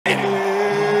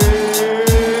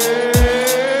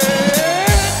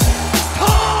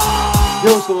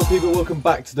people, welcome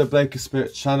back to the Baker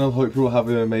Spirit channel. Hope you're all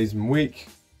having an amazing week.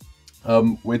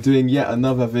 We're doing yet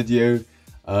another video,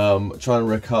 trying to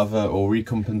recover or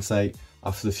recompensate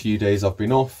after the few days I've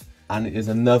been off, and it is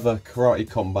another Karate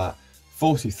Combat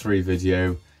 43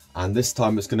 video, and this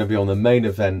time it's going to be on the main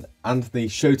event, Anthony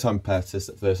Showtime Pettis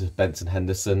versus Benson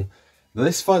Henderson. Now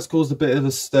this fight's caused a bit of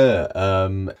a stir. A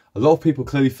lot of people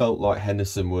clearly felt like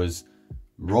Henderson was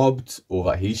robbed, or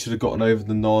that he should have gotten over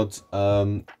the nod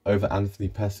over Anthony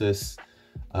Pettis,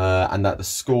 and that the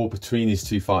score between these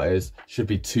two fighters should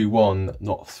be 2-1,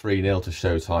 not 3-0 to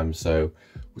Showtime. So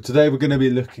today we're going to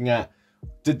be looking at,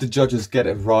 did the judges get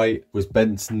it right? Was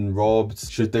Benson robbed?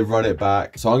 Should they run it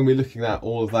back? So I'm going to be looking at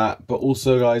all of that. But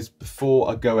also, guys, before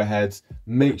I go ahead,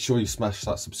 make sure you smash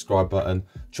that subscribe button.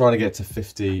 Trying to get to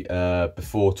 50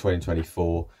 before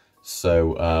 2024.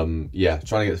 So yeah,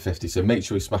 trying to get to 50. So make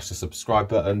sure you smash the subscribe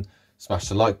button, smash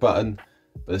the like button.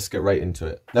 But let's get right into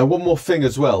it. Now, one more thing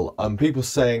as well. People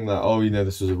saying that, oh, you know,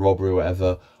 this was a robbery or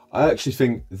whatever. I actually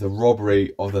think the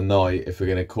robbery of the night, if we're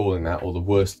going to call it that, or the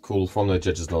worst call from the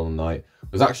judges on the night,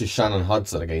 was actually Shannon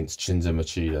Hudson against Shinzo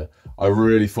Machida. I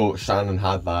really thought Shannon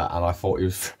had that, and I thought it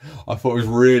was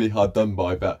really hard done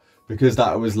by. But because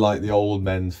that was like the old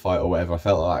men's fight or whatever, I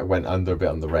felt like it went under a bit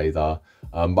on the radar.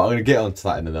 But I'm going to get onto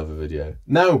that in another video.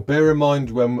 Now, bear in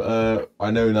mind, when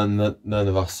I know none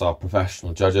of us are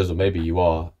professional judges, or maybe you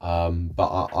are,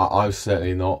 but I'm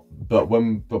certainly not. But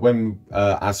when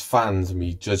as fans,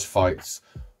 we judge fights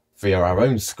via our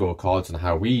own scorecards and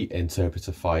how we interpret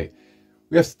a fight,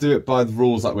 we have to do it by the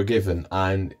rules that we're given.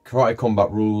 And Karate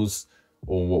Combat rules,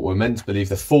 or what we're meant to believe,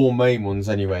 the 4 main ones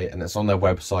anyway, and it's on their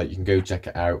website. You can go check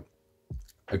it out.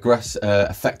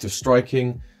 Effective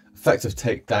striking, effective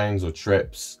takedowns or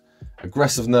trips,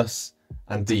 aggressiveness,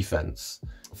 and defense.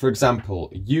 For example,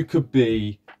 you could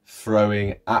be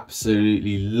throwing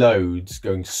absolutely loads,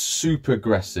 going super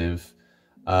aggressive,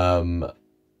 but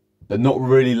not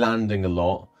really landing a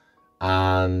lot,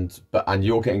 and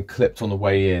you're getting clipped on the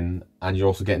way in, and you're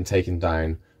also getting taken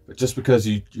down. But just because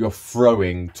you're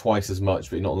throwing twice as much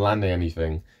but you're not landing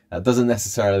anything, that doesn't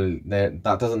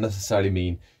necessarily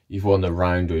mean you've won the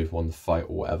round or you've won the fight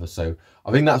or whatever. So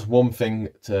I think that's one thing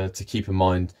to keep in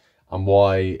mind, and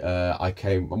why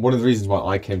one of the reasons why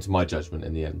I came to my judgment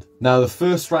in the end. Now, the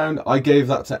first round, I gave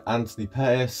that to Anthony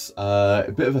Pettis.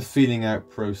 A bit of a feeling out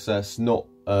process, not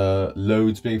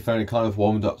loads being thrown. It kind of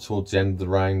warmed up towards the end of the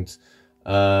round.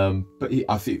 But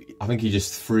I think he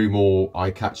just threw more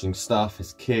eye-catching stuff.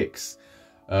 His kicks.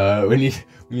 When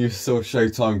you saw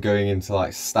Showtime going into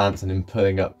like stance and him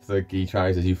pulling up the gi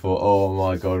trousers, you thought, oh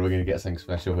my god, we're going to get something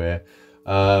special here.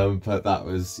 But that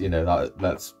was, you know,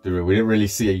 let's be real, we didn't really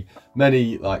see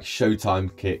many like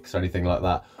Showtime kicks or anything like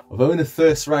that. Although in the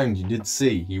first round you did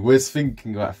see he was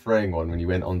thinking about throwing one when he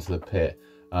went onto the pit,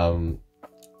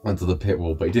 onto the pit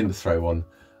wall, but he didn't throw one.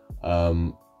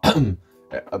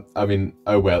 I mean,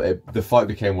 oh well, the fight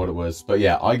became what it was. But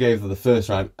yeah, I gave the first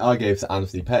round, I gave to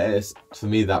Anthony Pettis. For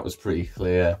me, that was pretty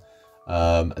clear.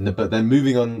 But then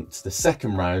moving on to the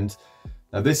second round,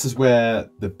 now this is where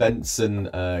the Benson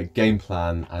game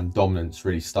plan and dominance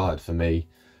really started for me.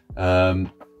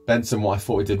 Benson, what I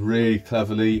thought he did really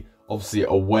cleverly, obviously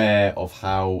aware of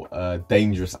how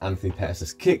dangerous Anthony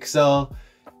Pettis' kicks are.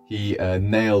 He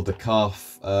nailed the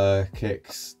calf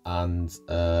kicks and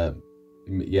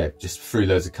yeah, just threw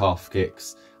loads of calf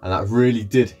kicks, and that really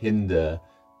did hinder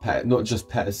not just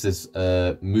Pettis'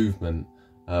 movement,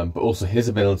 but also his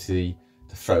ability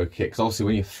to throw a kick. Because obviously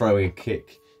when you're throwing a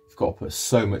kick, you've got to put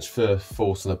so much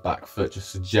force on the back foot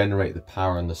just to generate the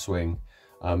power in the swing.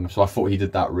 So I thought he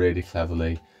did that really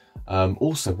cleverly.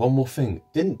 Also, one more thing,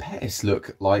 didn't Pettis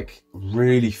look like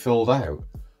really filled out?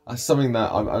 That's something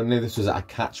that I know this was at a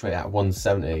catch weight at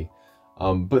 170,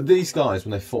 but these guys,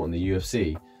 when they fought in the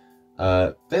UFC,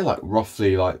 they're like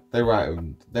roughly like they were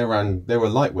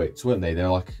lightweights, weren't they? They were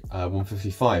like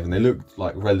 155, and they looked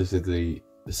like relatively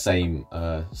the same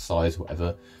size,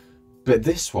 whatever. But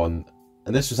this one,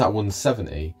 and this was at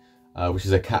 170, which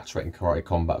is a catch weight in Karate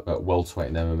Combat, but welterweight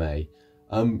in MMA.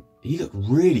 He looked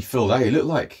really filled out. He looked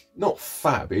like, not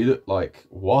fat, but he looked like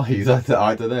wise.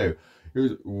 I don't know.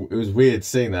 It was weird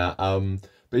seeing that.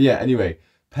 But yeah, anyway.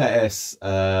 Pettis,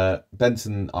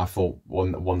 Benson, I thought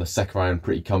won the second round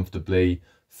pretty comfortably.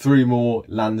 3 more,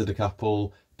 landed a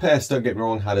couple. Pettis, don't get me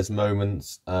wrong, had his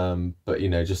moments, but you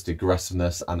know, just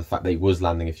aggressiveness and the fact that he was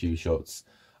landing a few shots.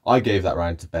 I gave that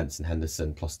round to Benson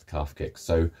Henderson plus the calf kick.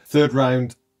 So third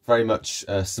round, very much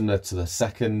similar to the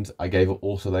second. They gave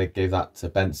that to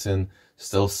Benson.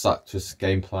 Still stuck to his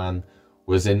game plan.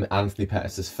 Was in Anthony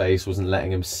Pettis' face, wasn't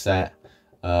letting him set.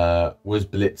 was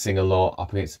blitzing a lot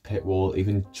up against the pit wall,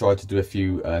 even tried to do a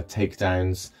few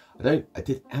takedowns.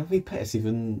 How many Pettis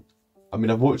even, I mean,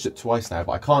 I've watched it twice now,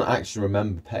 but I can't actually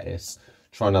remember Pettis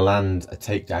trying to land a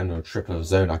takedown or a triple of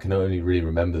zone. I can only really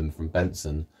remember them from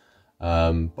Benson.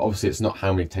 But obviously it's not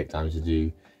how many takedowns you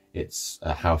do, it's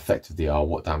how effective they are,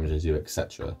 what damage they do,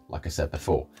 etc. like I said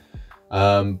before.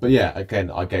 But yeah,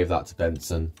 again, I gave that to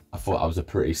Benson. I thought that was a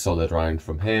pretty solid round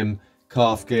from him.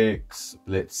 Calf kicks,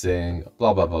 blitzing,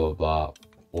 blah, blah, blah, blah, blah,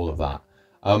 all of that.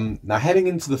 Now, heading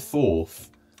into the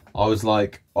fourth, I was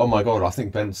like, oh my God, I really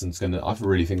think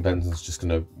Benson's just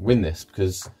going to win this,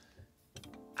 because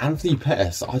Anthony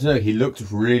Pettis, I don't know, he looked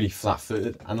really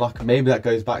flat-footed. And like, maybe that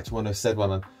goes back to when I said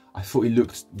when I thought he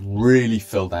looked really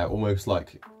filled out, almost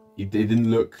like he didn't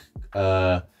look,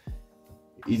 I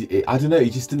don't know, he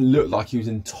just didn't look like he was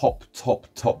in top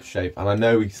shape. And I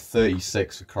know he's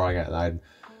 36 for crying out loud.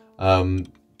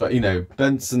 But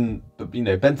Benson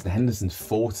Henderson's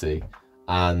 40,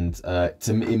 and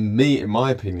in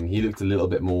my opinion, he looked a little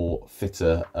bit more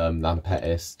fitter than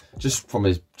Pettis, just from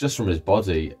his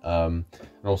body. And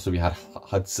also we had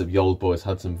the old boys,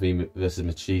 Hudson versus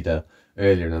Machida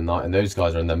earlier in the night, and those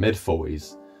guys are in their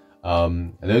mid-40s,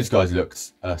 and those guys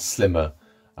looked slimmer,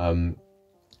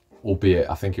 albeit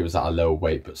I think it was at a lower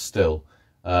weight, but still.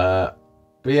 But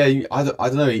yeah, I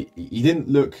don't know, he didn't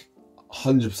look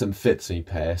 100% fit to me,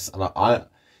 Pettis, and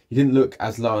he didn't look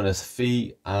as low on his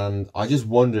feet, and I just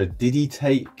wondered, did he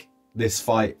take this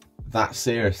fight that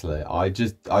seriously? I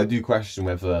do question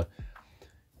whether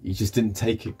he just didn't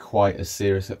take it quite as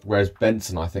seriously, whereas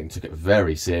Benson, I think, took it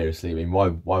very seriously. I mean,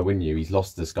 why wouldn't you? He's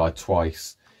lost this guy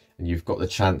twice, and you've got the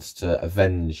chance to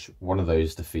avenge one of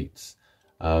those defeats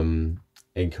in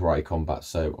karate combat,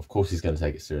 so of course he's going to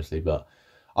take it seriously. But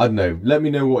I don't know, let me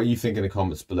know what you think in the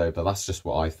comments below, but that's just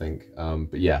what I think.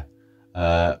 But yeah,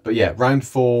 round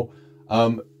 4,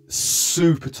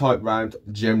 super tight round.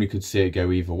 Generally could see it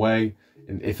go either way.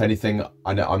 And if anything,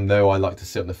 I know I like to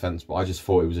sit on the fence, but I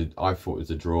thought it was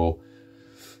a draw.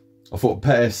 I thought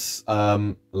Pettis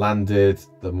landed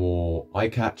the more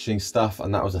eye-catching stuff,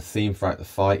 and that was a theme throughout the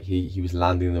fight. He was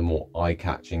landing the more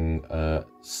eye-catching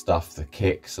stuff, the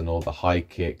kicks and all the high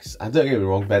kicks. And don't get me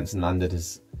wrong, Benson landed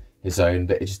his own,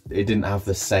 but it didn't have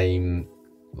the same,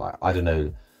 like, I don't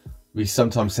know. We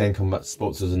sometimes say in combat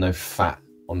sports there's no fat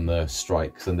on the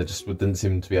strikes, and there just didn't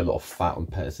seem to be a lot of fat on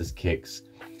Pettis' kicks.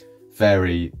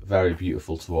 Very, very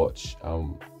beautiful to watch,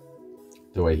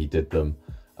 the way he did them.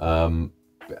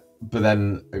 But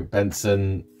then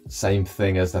Benson, same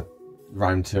thing as that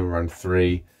round 2 and round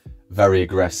 3, very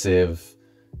aggressive,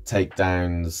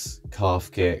 takedowns,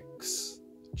 calf kicks,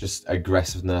 just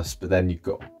aggressiveness. But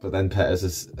then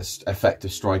Pettis'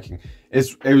 effective striking.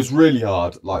 It was really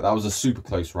hard. Like, that was a super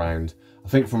close round. I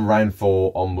think from round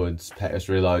 4 onwards, Pettis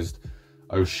realised,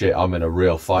 oh shit, I'm in a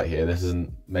real fight here. This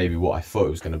isn't maybe what I thought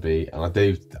it was going to be. And I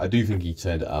do think he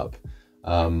turned it up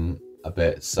a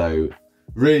bit. So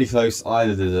really close. I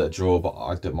either did a draw, but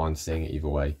I don't mind seeing it either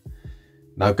way.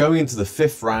 Now, going into the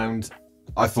 5th round,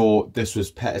 I thought this was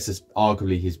Pettis'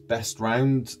 arguably his best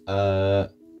round.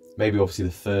 Maybe obviously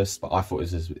the first, but I thought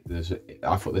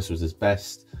this was his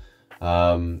best.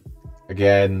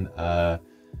 Again,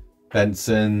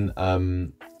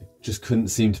 Benson just couldn't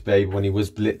seem to be able, when he was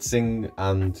blitzing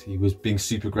and he was being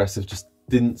super aggressive, just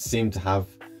didn't seem to have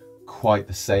quite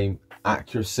the same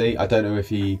accuracy. I don't know if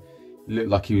he looked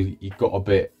like he got a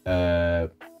bit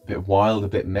wild, a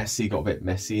bit messy, got a bit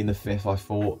messy in the 5th, I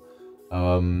thought.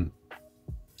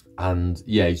 And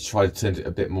yeah, he tried to turn it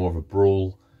a bit more of a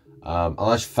brawl. And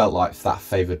I just felt like that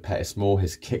favoured Pettis more.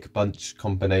 His kick punch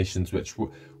combinations, which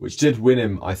did win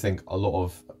him, I think, a lot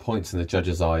of points in the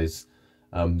judges' eyes.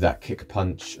 That kick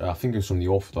punch, I think it was from the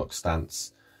orthodox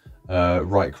stance,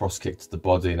 right cross kick to the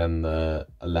body, and then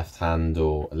a left hand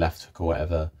or a left hook or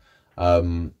whatever.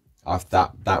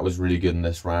 That was really good in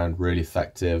this round, really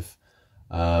effective.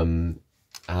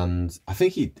 And I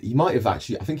think he might have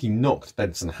actually, I think he knocked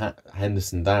Benson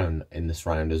Henderson down in this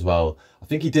round as well. I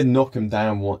think he did knock him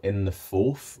down in the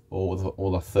 4th or the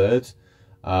 3rd.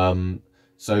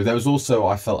 So there was also,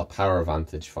 I felt, a power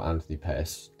advantage for Anthony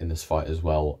Pettis in this fight as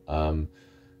well.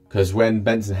 Because when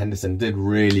Benson Henderson did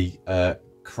really try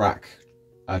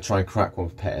and crack one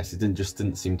with Pettis, it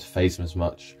didn't seem to faze him as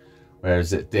much,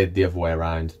 whereas it did the other way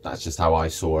around. That's just how I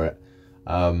saw it.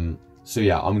 So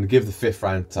yeah, I'm going to give the 5th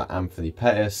round to Anthony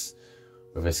Pettis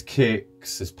with his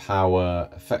kicks, his power,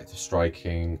 effective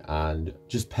striking, and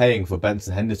just paying for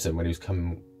Benson Henderson when he was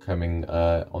coming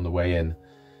on the way in.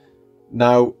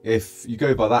 Now, if you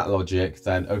go by that logic,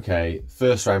 then okay,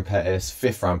 1st round Pettis,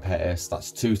 5th round Pettis,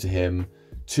 that's 2 to him,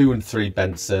 2 and 3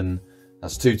 Benson,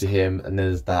 That's 2 to him, and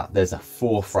there's a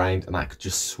 4th round, and that could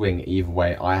just swing either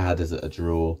way. I had as a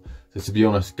draw. So to be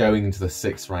honest, going into the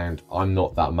 6th round, I'm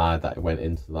not that mad that it went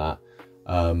into that.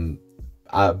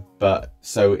 But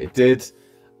so it did,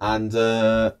 and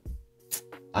yeah,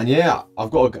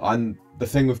 and the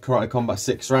thing with Karate Combat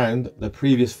 6th round, the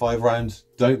previous 5 rounds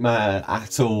don't matter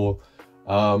at all.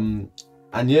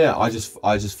 And yeah, I just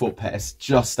thought Pettis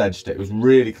just edged it. It was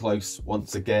really close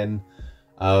once again.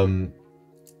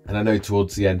 And I know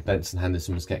towards the end, Benson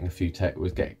Henderson was getting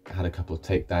had a couple of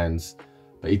takedowns,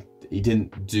 but he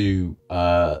didn't do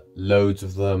loads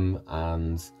of them.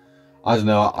 And I don't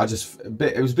know.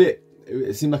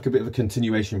 It seemed like a bit of a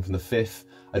continuation from the 5th.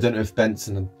 I don't know if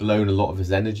Benson had blown a lot of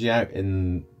his energy out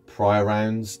in prior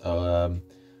rounds. I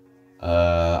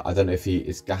don't know if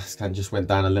his gas can just went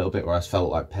down a little bit, whereas I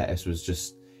felt like Pettis was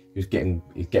getting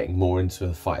more into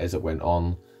the fight as it went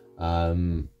on.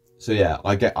 So yeah,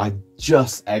 I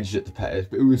just edged it to Pettis,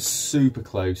 but it was super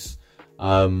close.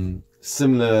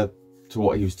 Similar to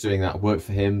what he was doing, that worked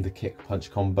for him, the kick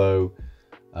punch combo.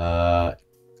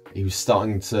 He was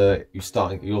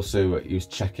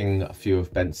checking a few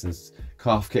of Benson's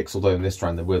calf kicks, although in this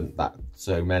round there weren't that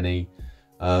so many.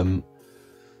 And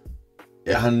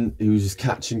he was just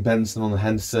catching Benson on the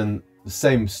Henderson, the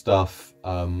same stuff.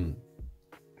 And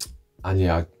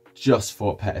yeah, I just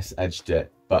thought Pettis edged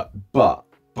it. But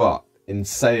in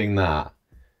saying that,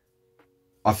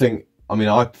 I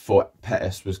thought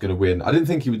Pettis was going to win. I didn't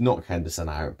think he would knock Henderson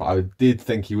out, but I did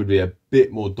think he would be a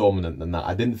bit more dominant than that.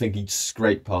 I didn't think he'd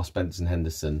scrape past Benson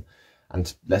Henderson.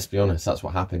 And let's be honest, that's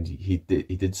what happened. He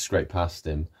did scrape past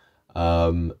him.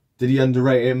 Did he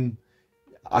underrate him?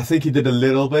 I think he did a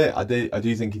little bit. I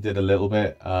do think he did a little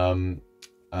bit.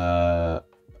 But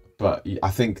I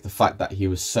think the fact that he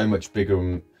was so much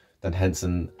bigger than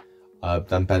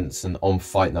Benson on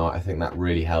fight night, I think that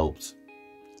really helped.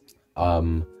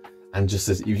 And just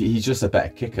as he's just a better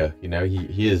kicker, you know,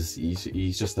 he's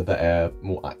just a better,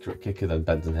 more accurate kicker than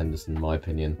Benson Henderson, in my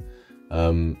opinion.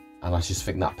 And I just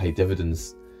think that paid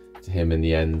dividends to him in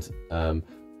the end.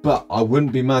 But I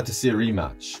wouldn't be mad to see a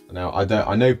rematch. Now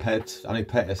I know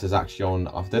Pettis is actually on.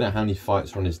 I don't know how many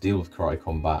fights are on his deal with Karate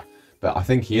Combat, but I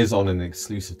think he is on an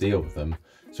exclusive deal with them,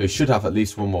 so he should have at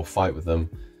least one more fight with them.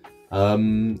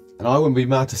 And I wouldn't be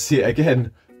mad to see it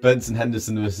again. Benson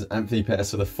Henderson versus Anthony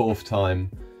Pettis for the 4th time.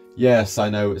 Yes, I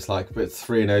know it's like a bit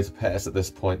 3-0 to Pettis at this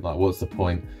point. Like, what's the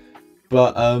point?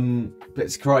 But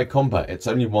it's Karate Combat. It's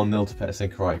only 1-0 to Pettis in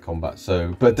Karate Combat.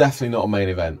 So, but definitely not a main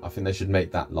event. I think they should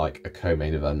make that like a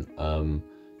co-main event.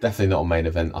 Definitely not a main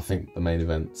event. I think the main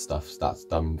event that's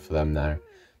done for them now.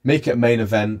 Make it a main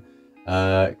event,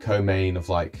 co-main of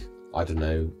like, I don't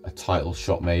know, a title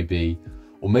shot maybe,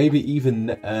 or maybe even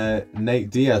Nate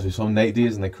Diaz. We saw Nate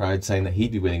Diaz in the crowd saying that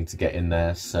he'd be willing to get in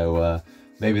there. So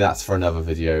maybe that's for another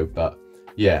video. But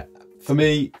yeah, for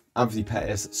me, Anthony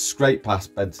Pettis scraped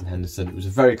past Benson Henderson. It was a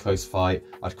very close fight.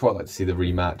 I'd quite like to see the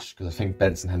rematch because I think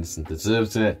Benson Henderson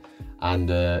deserves it. And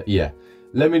yeah,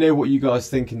 let me know what you guys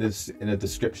think in the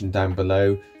description down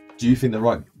below. Do you think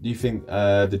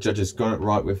the judges got it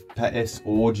right with Pettis,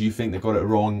 or do you think they got it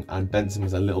wrong and Benson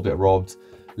was a little bit robbed?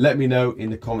 Let me know in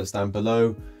the comments down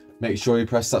below. Make sure you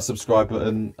press that subscribe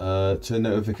button, turn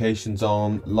notifications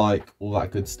on, like, all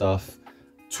that good stuff.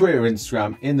 Twitter,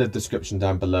 Instagram in the description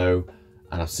down below.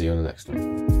 And I'll see you on the next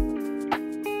one.